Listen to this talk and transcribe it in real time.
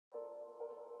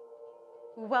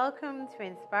Welcome to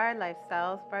Inspired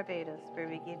Lifestyles Barbados, where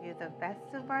we give you the best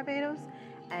of Barbados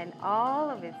and all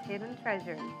of its hidden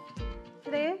treasures.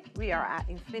 Today, we are at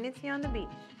Infinity on the beach.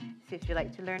 So if you'd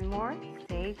like to learn more,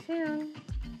 stay tuned.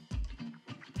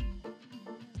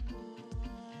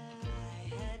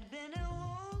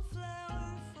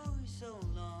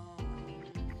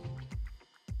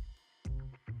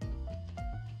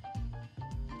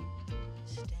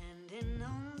 Standing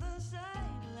on the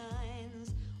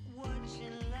sidelines,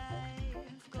 watching life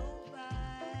go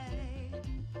by.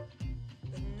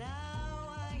 But now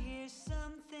I hear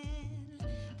something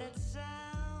that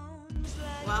sounds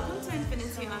like. Welcome to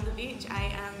Infinity on the Beach. I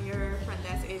am your front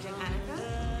desk agent, Annika.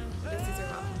 This is your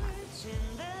welcome package. In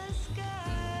the sky,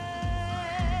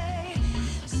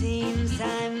 seems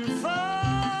I'm falling.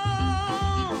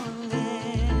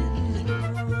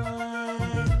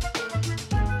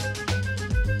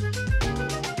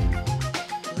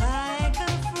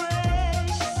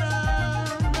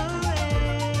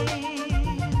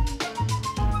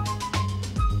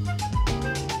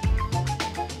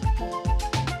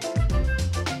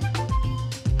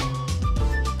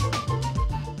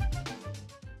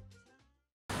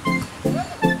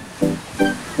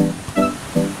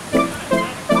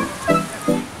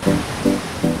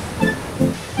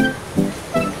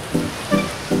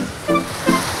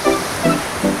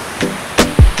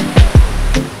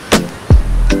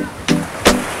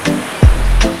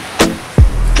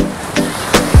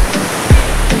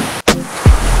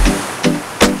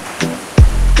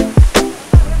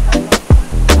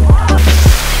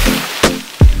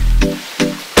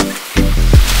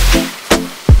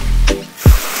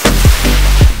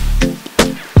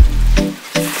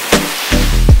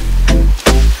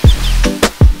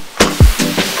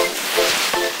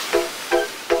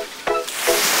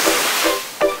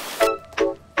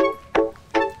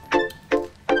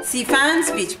 Fans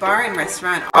Beach Bar and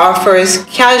Restaurant offers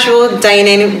casual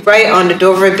dining right on the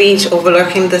Dover Beach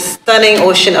overlooking the stunning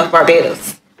ocean of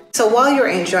Barbados. So while you're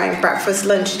enjoying breakfast,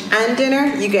 lunch and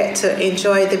dinner, you get to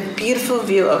enjoy the beautiful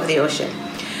view of the ocean.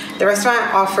 The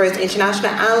restaurant offers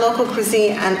international and local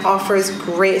cuisine and offers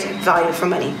great value for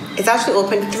money. It's actually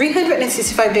open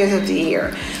 365 days of the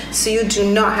year, so you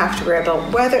do not have to worry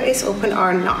about whether it's open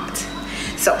or not.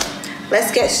 So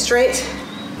let's get straight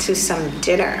to some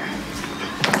dinner.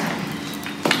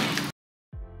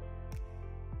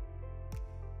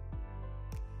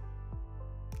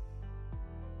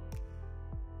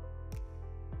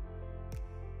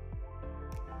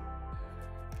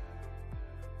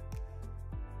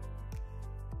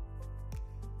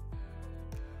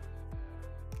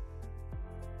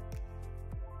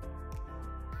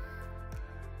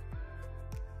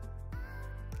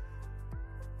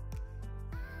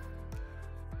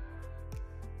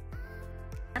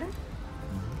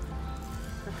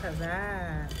 Look at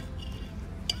that.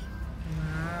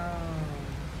 Wow.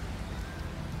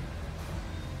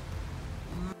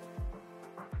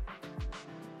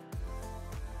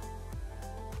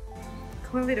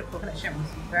 Clearly the coconut shrimp was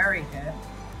very good.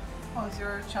 How was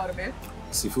your chowder, babe?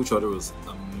 Seafood chowder was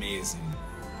amazing.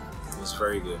 It was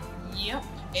very good. Yep,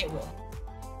 it will.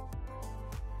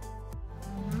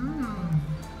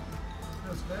 That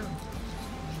was good.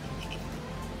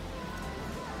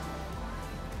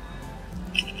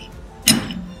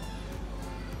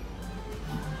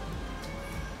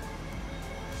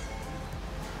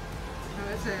 How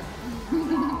is it?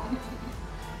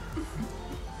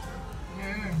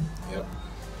 Yep.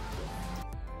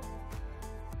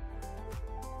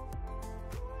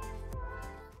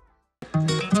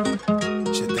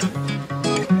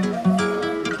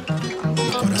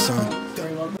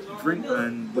 Drink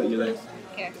and what you like.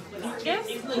 Okay. Cheers.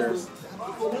 Cheers.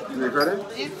 You ready?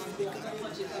 Yeah.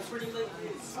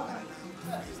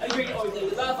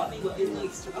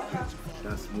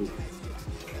 That's smooth.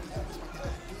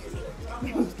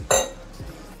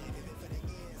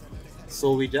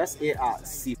 So we just ate at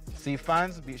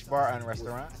Seafans Beach Bar and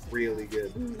Restaurant. Really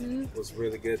good. It was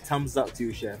really good. Thumbs up to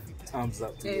you, chef. Thumbs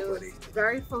up to you, buddy. It was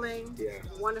very filling. Yeah.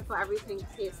 Wonderful. Everything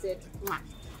tasted. Mwah.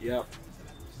 Yep.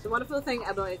 The wonderful thing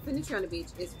about Infinity on the Beach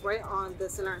is right on the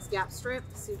St. Lawrence Gap Strip,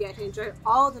 so you get to enjoy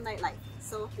all the nightlife.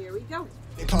 So here we go.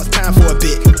 It cost time for a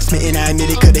bit. Smitten, I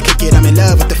admit it, couldn't kick it. I'm in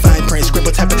love with the fine print.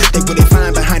 Scribble type of think what they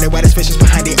find behind it. White suspicious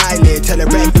behind the eyelid. Tell it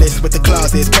reckless with the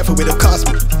clauses. Careful with the cost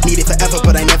me. Need it forever,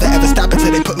 but I never ever stop until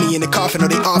they put me in the coffin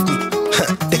or they off me.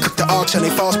 They cook the auction,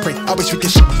 they false print. Always treat the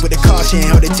shit with a caution.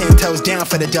 Hold it 10 toes down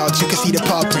for the dogs. You can see the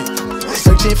paw print.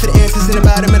 Searching for the answers in the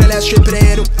bottom of the last strip of the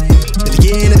handle. At the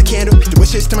beginning of the candle, the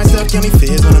wishes to myself give me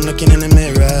fears when I'm looking in the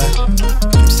mirror.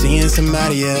 I'm seeing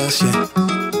somebody else, yeah.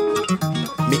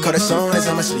 Me for the song as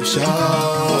I'ma sleep shoulder.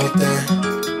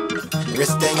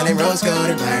 Wrist thing and they rose gold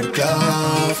and right to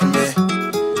go from it.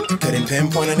 I couldn't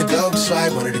pinpoint on the globe, so I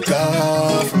wanted to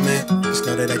go from it. Just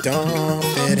know that I don't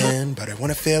fit in, but I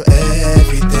wanna feel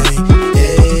everything,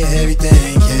 yeah,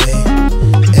 everything, yeah.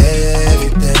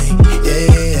 Everything, yeah,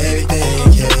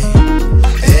 everything, yeah.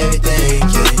 Everything,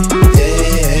 yeah,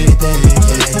 yeah, everything,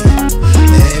 yeah.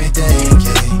 Everything,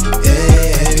 yeah,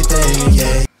 yeah, everything,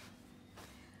 yeah.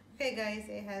 Okay guys,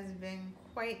 it has been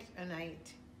quite a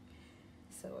night,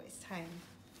 so it's time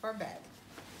for bed.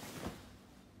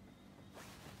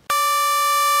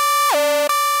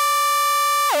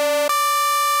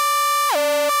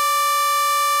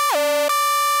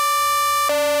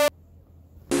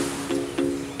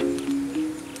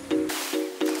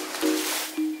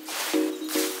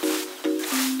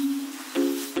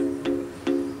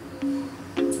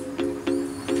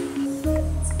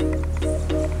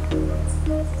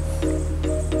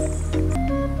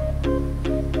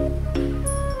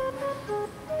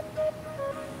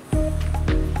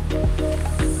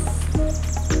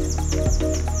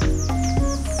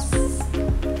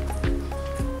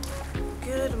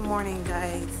 Morning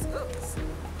guys. Oops.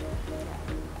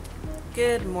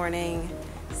 Good morning.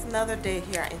 It's another day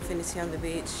here at Infinity on the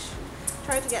beach.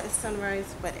 Tried to get the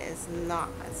sunrise, but it's not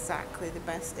exactly the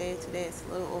best day today. It's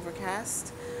a little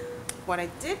overcast. What I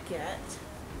did get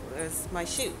was my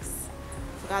shoes.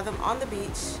 Got them on the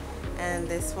beach, and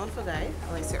this one for Guy. I'll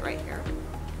place it right here.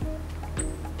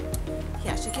 He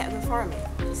actually kept them for me.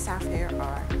 The staff here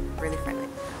are really friendly.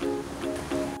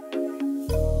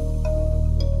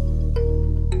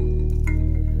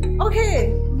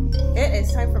 Okay, it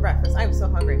is time for breakfast. I'm so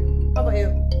hungry. How about you?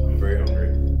 I'm very hungry.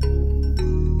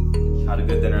 Had a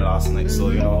good dinner last night,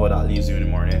 so you know how that leaves you in the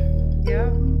morning.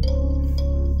 Yeah.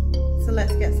 So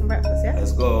let's get some breakfast, yeah?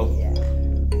 Let's go. Yeah.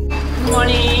 Good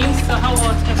morning. So how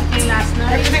was everything last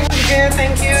night? Everything was good,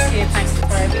 thank you. Okay, thanks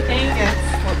for everything. Yes.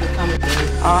 Hope you come again.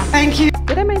 Oh, thank you.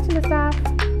 Did I mention the staff?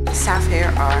 The staff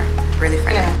here are really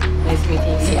friendly. Yeah. Nice meeting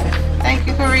you. Yeah. Thank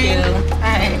you, Corinne. Thank you.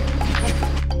 Hi.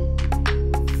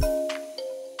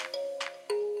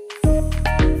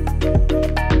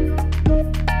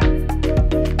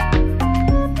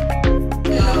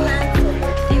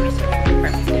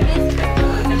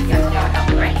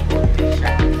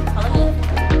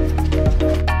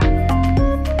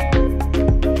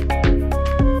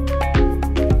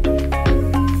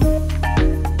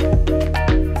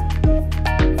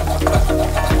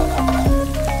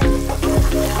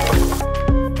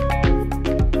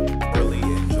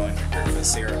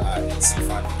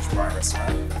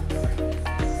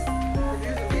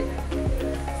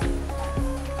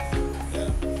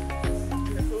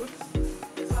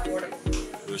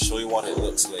 We'll show you what it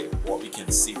looks like, what we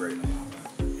can see right now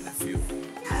in a few.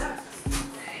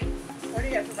 What do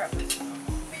you get for breakfast?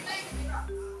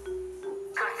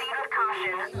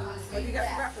 What do you get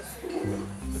for breakfast?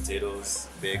 Potatoes,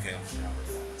 bacon,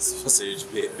 sausage,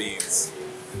 baked beans,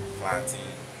 plantain,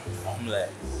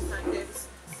 omelette. Pancakes.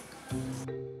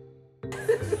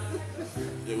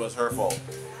 It was her fault,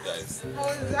 guys. How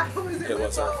is that? How is it? It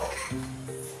was her fault.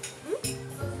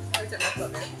 I took my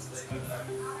foot, man.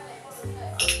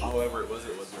 However, it was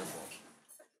her fault.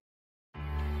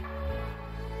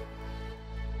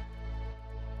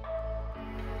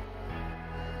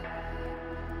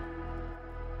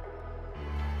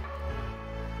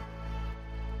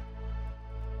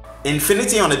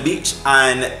 Infinity on the Beach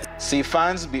and Sea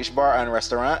Fans Beach Bar and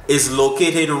Restaurant is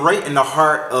located right in the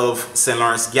heart of St.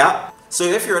 Lawrence Gap. So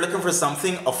if you're looking for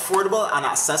something affordable and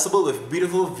accessible with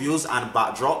beautiful views and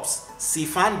backdrops, Sea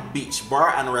Fan Beach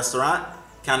Bar and Restaurant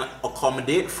can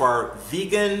accommodate for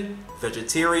vegan,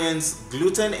 vegetarians,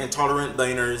 gluten intolerant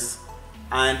diners,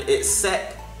 and it's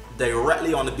set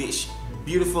directly on the beach.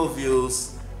 Beautiful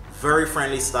views, very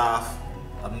friendly staff,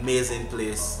 amazing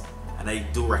place, and I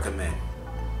do recommend.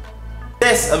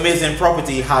 This amazing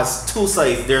property has two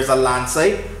sides. There's a land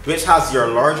side, which has your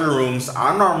larger rooms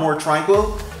and are more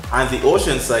tranquil, and the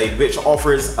ocean side, which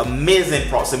offers amazing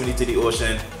proximity to the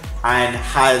ocean and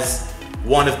has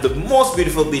one of the most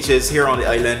beautiful beaches here on the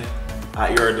island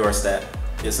at your doorstep.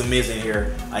 It's amazing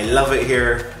here. I love it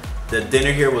here. The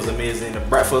dinner here was amazing. The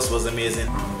breakfast was amazing.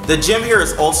 The gym here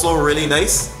is also really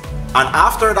nice. And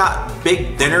after that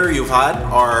big dinner you've had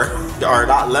or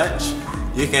that lunch,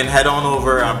 you can head on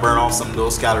over and burn off some of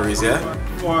those calories, yeah?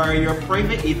 For your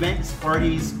private events,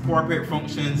 parties, corporate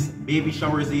functions, baby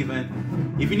showers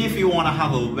even if you want to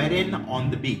have a wedding on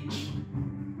the beach,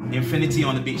 Infinity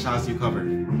on the Beach has you covered.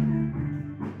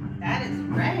 That is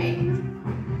right.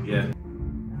 Yeah.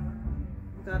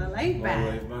 Got a light All band.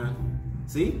 right, man.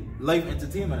 See? Live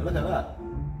entertainment, look at that.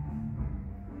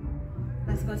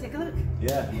 Let's go take a look.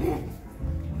 Yeah.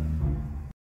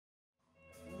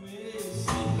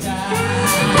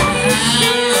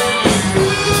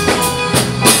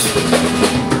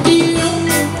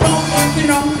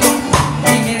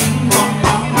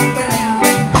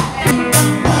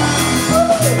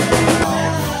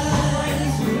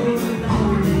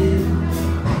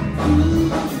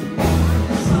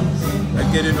 I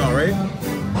get it all right.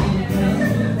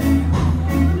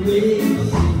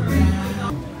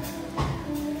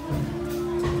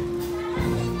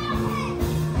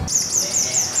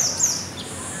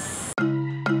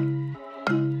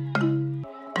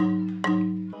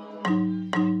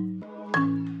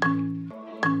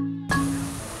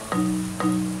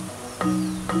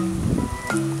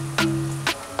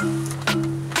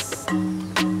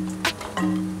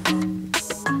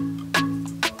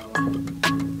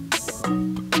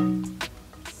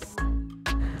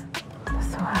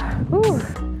 Whew.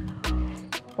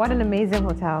 What an amazing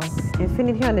hotel.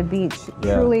 Infinity on the beach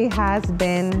truly has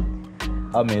been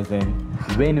amazing.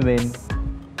 Win-win.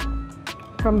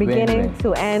 from beginning Win-win.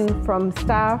 to end, from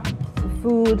staff to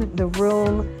food, the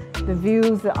room, the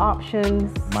views, the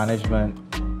options. Management,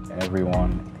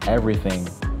 everyone, everything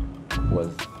was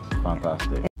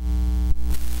fantastic.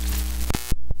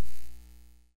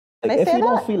 Can I If say you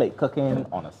don't that? feel like cooking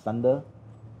on a Sunday,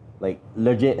 like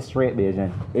legit straight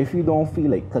Bajan, if you don't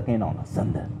feel like cooking on a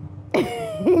Sunday,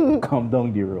 come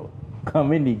down the road,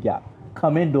 come in the Gap,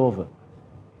 come in Dover.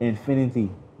 Infinity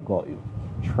got you.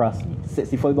 Trust me.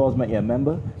 $65 make you a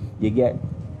member. You get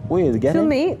Two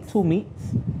meats. Two meats.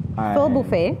 And, Full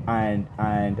buffet. And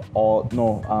all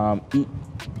eat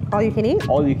All you can eat.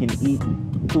 all you can eat.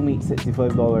 2 meats,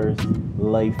 $65.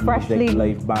 Live Freshly music,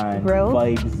 live band, grilled.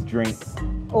 vibes, drinks.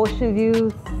 Ocean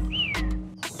views.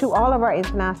 To all of our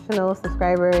international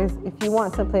subscribers, if you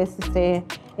want some place to stay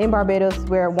in Barbados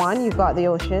where one, you've got the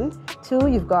ocean, two,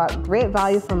 you've got great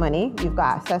value for money, you've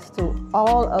got access to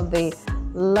all of the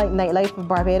nightlife of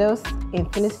Barbados,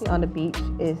 Infinity on the Beach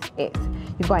is it.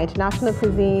 You've got international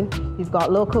cuisine, you've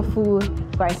got local food,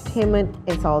 you've got entertainment,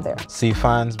 it's all there. Sea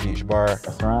Fans Beach Bar.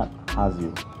 Restaurant has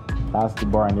you. That's the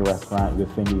bar and the restaurant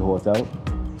within the hotel.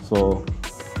 So,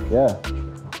 yeah,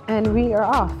 And we are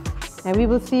off. And we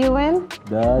will see you in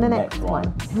the the next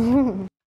one.